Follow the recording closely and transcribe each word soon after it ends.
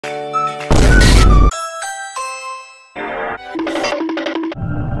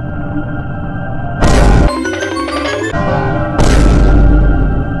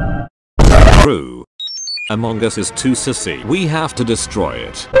Among Us is too sissy. We have to destroy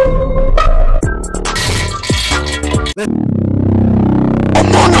it.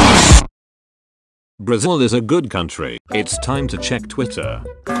 Brazil is a good country. It's time to check Twitter.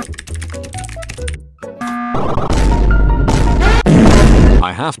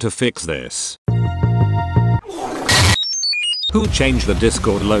 I have to fix this. Who changed the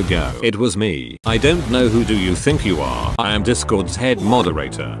Discord logo? It was me. I don't know who do you think you are. I am Discord's head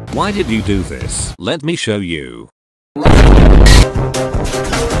moderator. Why did you do this? Let me show you.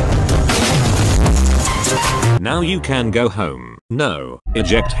 Now you can go home. No,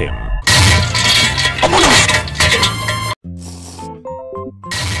 eject him.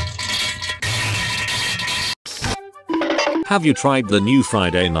 Have you tried the new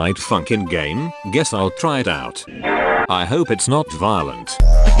Friday Night Funkin' game? Guess I'll try it out. I hope it's not violent.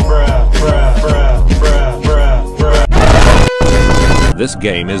 This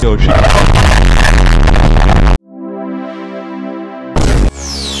game is Yoshi.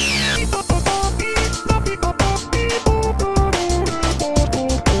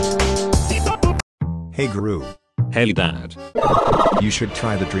 Hey Guru. Hey Dad. You should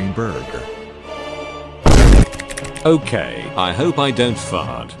try the Dream Burger. Okay, I hope I don't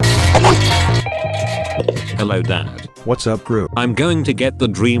fart. Hello Dad. What's up Guru? I'm going to get the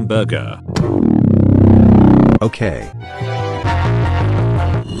Dream Burger. Okay.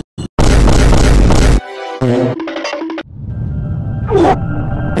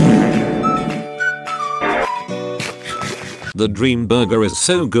 The Dream Burger is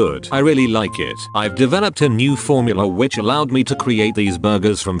so good. I really like it. I've developed a new formula which allowed me to create these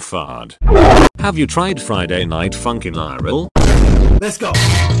burgers from fart. Have you tried Friday Night Funkin' IRL? Let's go.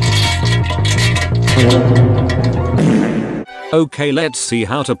 Okay, let's see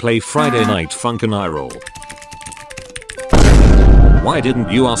how to play Friday Night Funkin' IRL. Why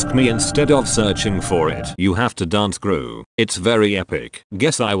didn't you ask me instead of searching for it? You have to dance Gru. It's very epic.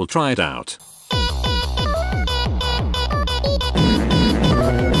 Guess I will try it out.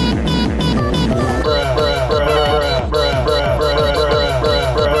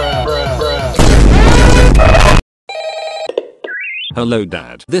 Hello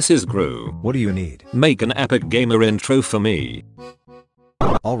Dad, this is Gru. What do you need? Make an epic gamer intro for me.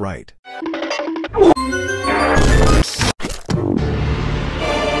 Alright.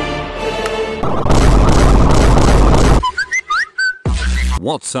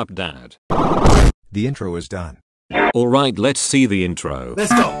 What's up Dad? The intro is done. Alright, let's see the intro.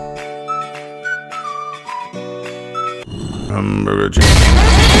 Let's go.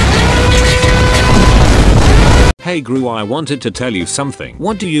 Hey Gru, I wanted to tell you something.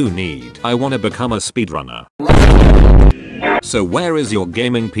 What do you need? I wanna become a speedrunner. So where is your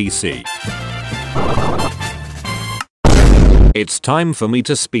gaming PC? It's time for me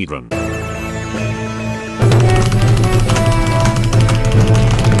to speedrun.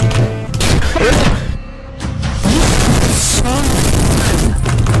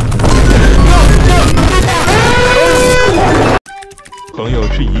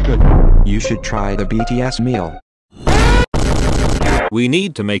 You should try the BTS meal. We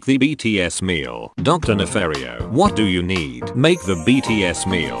need to make the BTS meal. Dr. Nefario, what do you need? Make the BTS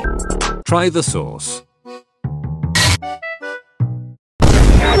meal. Try the sauce.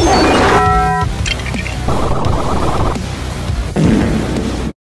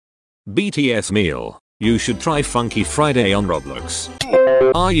 BTS meal. You should try Funky Friday on Roblox.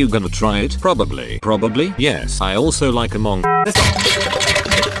 Are you gonna try it? Probably. Probably? Yes. I also like Among Us.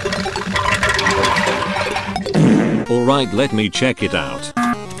 Alright, let me check it out.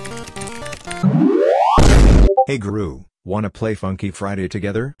 Hey Guru, wanna play Funky Friday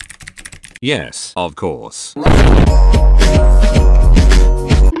together? Yes, of course.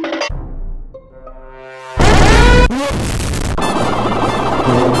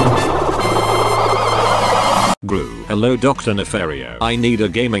 Gru, hello Dr. Nefario. I need a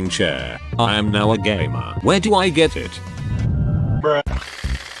gaming chair. I am now a gamer. Where do I get it? Bruh.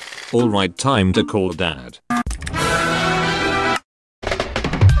 Alright, time to call Dad.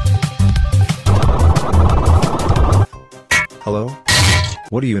 Hello?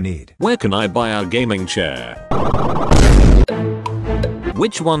 What do you need? Where can I buy a gaming chair?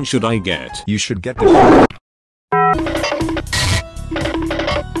 Which one should I get? You should get the...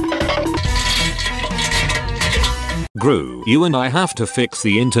 Gru, you and I have to fix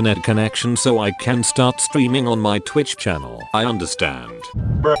the internet connection so I can start streaming on my Twitch channel. I understand.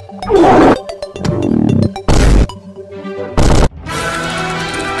 Bruh.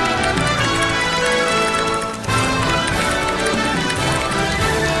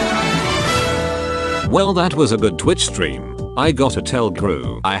 Well, that was a good Twitch stream. I gotta tell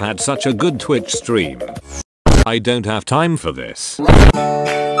Gru, I had such a good Twitch stream. I don't have time for this.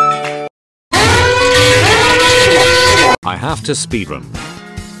 I have to speedrun.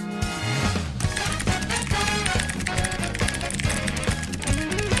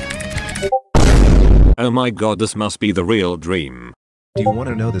 Oh my god, this must be the real dream. Do you want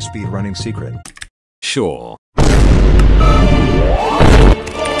to know the speedrunning secret? Sure.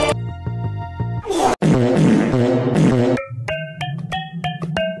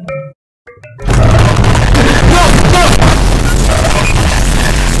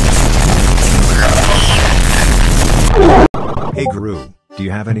 Hey Guru, do you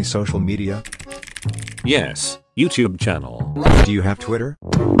have any social media? Yes, YouTube channel. Do you have Twitter?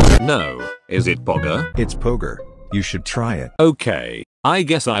 No, is it Pogger? It's Poger. You should try it. Okay, I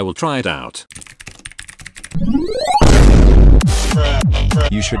guess I will try it out.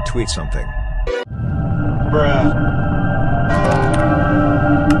 You should tweet something.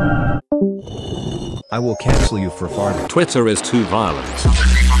 I will cancel you for farting. Twitter is too violent.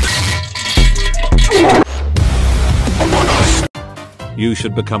 You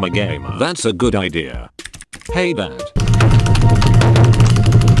should become a gamer. That's a good idea. Hey Dad.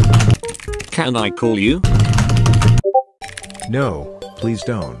 Can I call you? No, please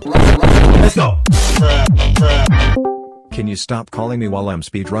don't. Let's go. Can you stop calling me while I'm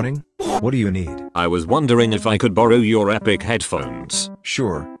speedrunning? What do you need? I was wondering if I could borrow your Epok headphones.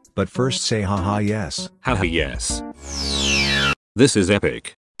 Sure, but first say haha yes. Haha yes. This is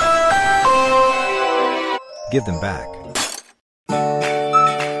Epok. Give them back.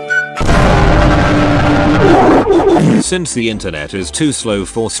 Since the internet is too slow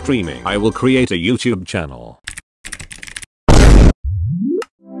for streaming, I will create a YouTube channel.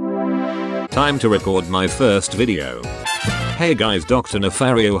 Time to record my first video. Hey guys, Dr.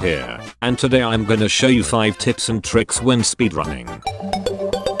 Nefario here, and today I'm gonna show you 5 tips and tricks when speedrunning.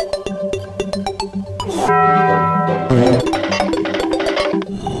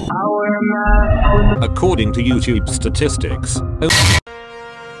 According to YouTube statistics,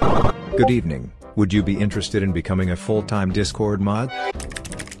 Good evening. Would you be interested in becoming a full-time Discord mod?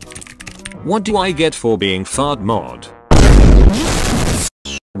 what do I get for being FARD mod?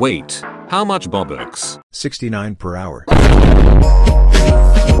 Wait, how much Bobucks? 69 per hour.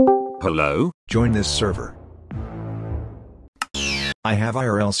 Hello? Join this server. I have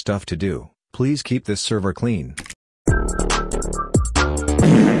IRL stuff to do. Please keep this server clean.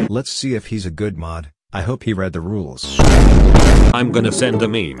 Let's see if he's a good mod. I hope he read the rules. I'm gonna send a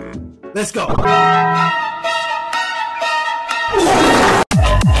meme. Let's go.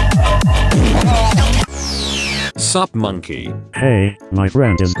 Sup monkey? Hey, my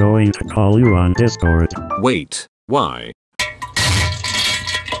friend is going to call you on Discord. Wait, why?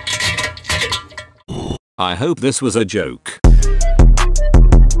 I hope this was a joke.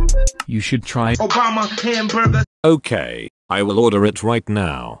 You should try Obama hamburger. Okay, I will order it right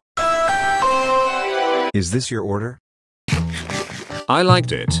now. Is this your order? I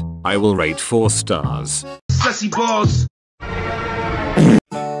liked it. I will rate 4 stars. Sussy balls.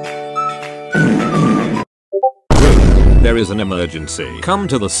 There is an emergency. Come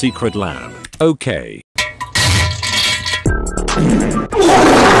to the secret lab. Okay.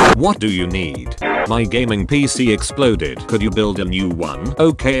 What do you need? My gaming PC exploded. Could you build a new one?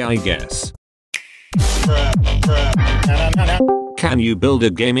 Okay, I guess. Can you build a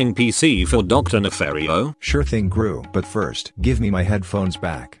gaming PC for Dr. Nefario? Sure thing, Gru. But first, give me my headphones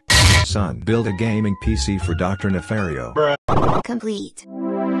back. Son, build a gaming PC for Dr. Nefario. Complete.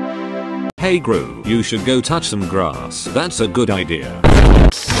 Hey Gru, you should go touch some grass. That's a good idea.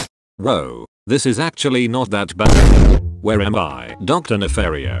 Whoa, this is actually not that bad. Where am I? Dr.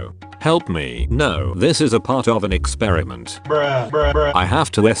 Nefario. Help me. No, this is a part of an experiment. I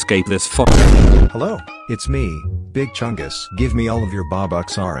have to escape this Hello, it's me, Big Chungus. Give me all of your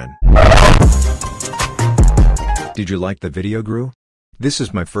Bobucks RN. Did you like the video, Gru? This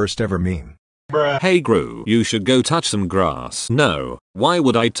is my first ever meme. Hey Gru, you should go touch some grass. No, why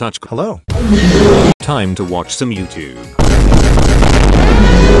would I touch? Hello. Time to watch some YouTube.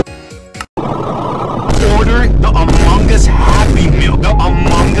 Order the Among Us Happy Meal. The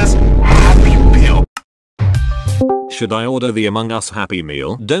Among Us Happy Meal. Should I order the Among Us Happy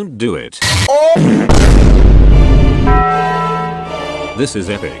Meal? Don't do it. This is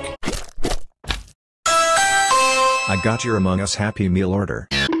epic. I got your Among Us Happy Meal order.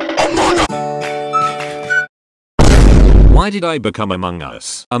 Why did I become Among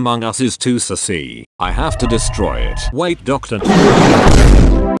Us? Among Us is too sassy. I have to destroy it. Wait, Doctor.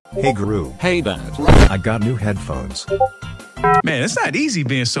 Hey Guru. Hey Dad. I got new headphones. Man, it's not easy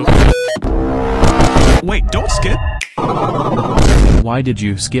being so... Wait, don't skip. Why did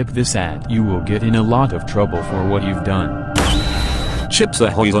you skip this ad? You will get in a lot of trouble for what you've done. Chips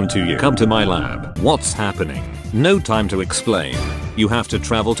ahoy onto you. Come to my lab. What's happening? No time to explain. You have to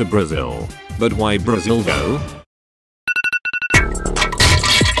travel to Brazil. But why Brazil though?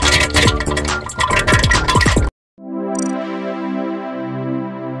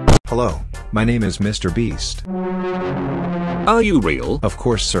 Hello, my name is Mr. Beast. Are you real? Of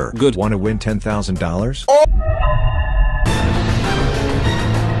course, sir. Good. Want to win $10,000?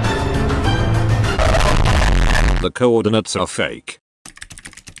 The coordinates are fake.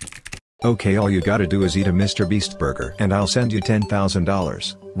 Okay, all you gotta do is eat a Mr. Beast burger and I'll send you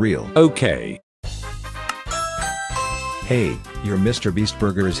 $10,000. Real. Okay. Hey, your Mr. Beast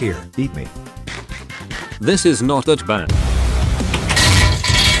burger is here. Eat me. This is not that bad.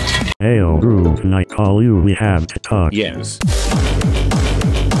 Ayo, Gru, can I call you? We have to talk. Yes.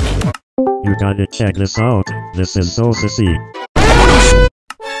 You gotta check this out. This is so sissy.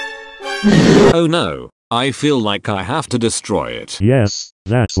 Oh no. I feel like I have to destroy it. Yes,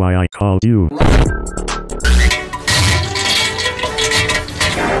 that's why I called you.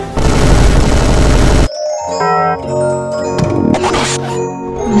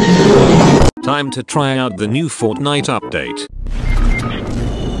 Time to try out the new Fortnite update.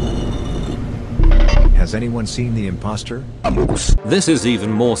 Has anyone seen the imposter? This is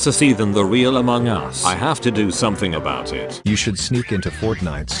even more sassy than the real Among Us. I have to do something about it. You should sneak into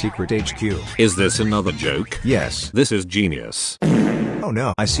Fortnite's secret HQ. Is this another joke? Yes. This is genius. Oh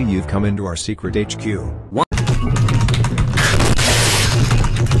no, I see you've come into our secret HQ. What?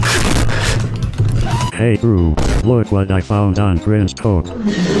 Hey Gru, look what I found on Prince Coke.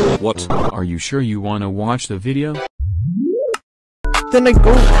 What? Are you sure you want to watch the video? Then I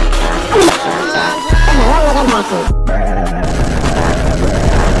go.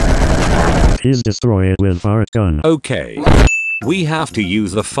 Please destroy it with fart gun. Okay. We have to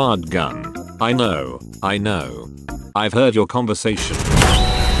use the fart gun. I know. I've heard your conversation.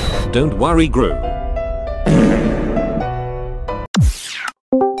 Don't worry, Gru.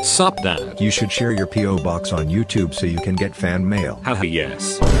 Sup, Dad? You should share your PO box on YouTube so you can get fan mail. Haha,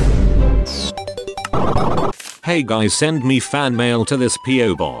 yes. Hey guys, send me fan mail to this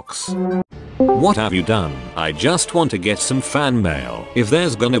PO box. What have you done? I just want to get some fan mail. If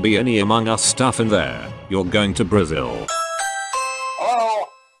there's gonna be any Among Us stuff in there, you're going to Brazil.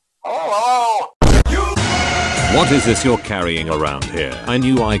 What is this you're carrying around here? I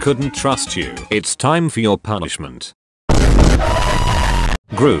knew I couldn't trust you. It's time for your punishment.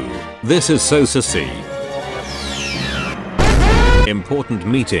 Gru, this is so sassy. Important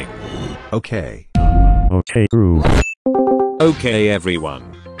meeting. Okay. Okay Gru. Okay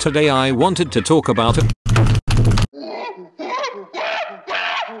everyone. Today I wanted to talk about it.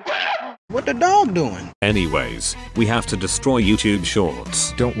 What the dog doing? Anyways, we have to destroy YouTube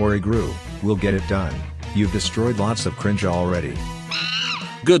Shorts. Don't worry, Gru. We'll get it done. You've destroyed lots of cringe already.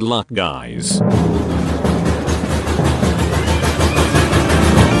 Good luck, guys.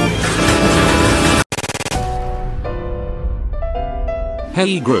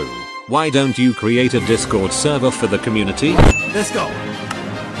 Hey Gru, why don't you create a Discord server for the community? Let's go.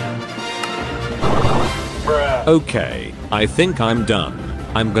 Okay, I think I'm done.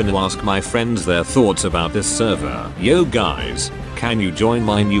 I'm gonna ask my friends their thoughts about this server. Yo guys, can you join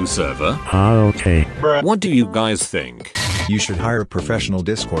my new server? Okay. What do you guys think? You should hire a professional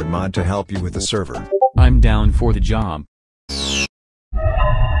Discord mod to help you with the server. I'm down for the job.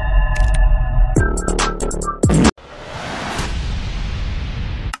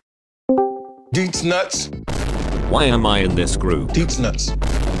 Deets nuts. Why am I in this group? Deets nuts.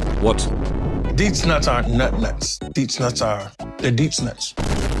 What? Deets nuts aren't nuts. Deets nuts are. They're deets nuts.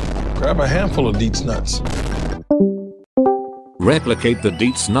 Grab a handful of deets nuts. Replicate the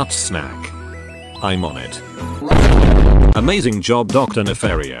Deets Nuts snack. I'm on it. Amazing job, Dr.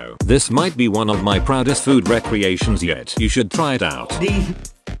 Nefario. This might be one of my proudest food recreations yet. You should try it out.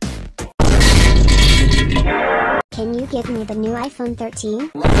 Can you give me the new iPhone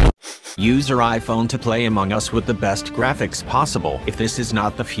 13? Use your iPhone to play Among Us with the best graphics possible. If this is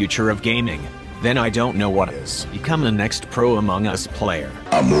not the future of gaming, then I don't know what is. Become the next pro Among Us player.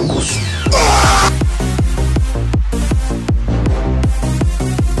 Among Us.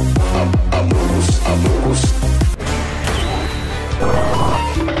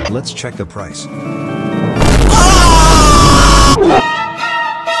 Let's check the price.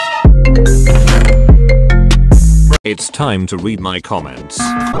 It's time to read my comments.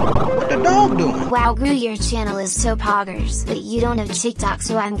 What the dog doing? Wow, Gru, your channel is so poggers, but you don't have TikTok,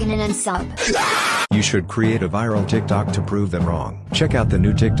 so I'm gonna unsub. You should create a viral TikTok to prove them wrong. Check out the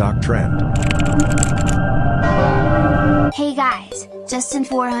new TikTok trend. Hey guys, Justin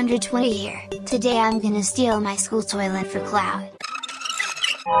 420 here. Today I'm gonna steal my school toilet for clout.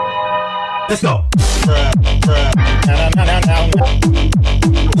 Let's go.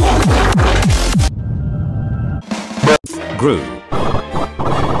 Gru.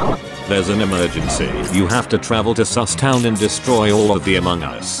 There's an emergency. You have to travel to Sus Town and destroy all of the Among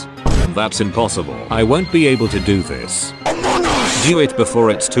Us. That's impossible. I won't be able to do this. Do it before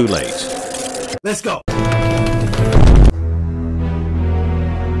it's too late. Let's go.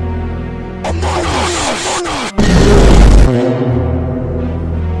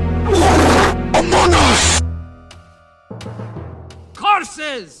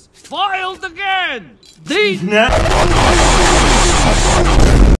 Courses! Foiled again!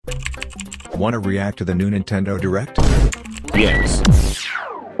 Wanna react to the new Nintendo Direct? Yes.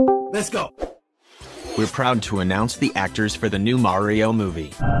 Let's go. We're proud to announce the actors for the new Mario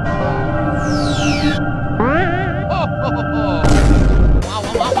movie.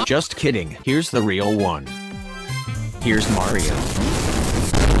 Just kidding, here's the real one. Here's Mario.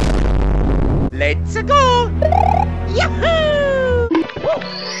 Let's go! Yahoo!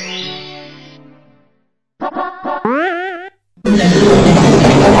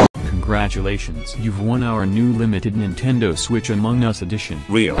 Congratulations, you've won our new limited Nintendo Switch Among Us edition.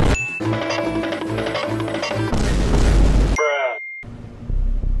 Real.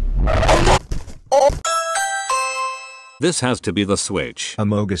 This has to be the Switch. A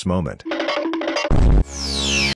Mogus moment.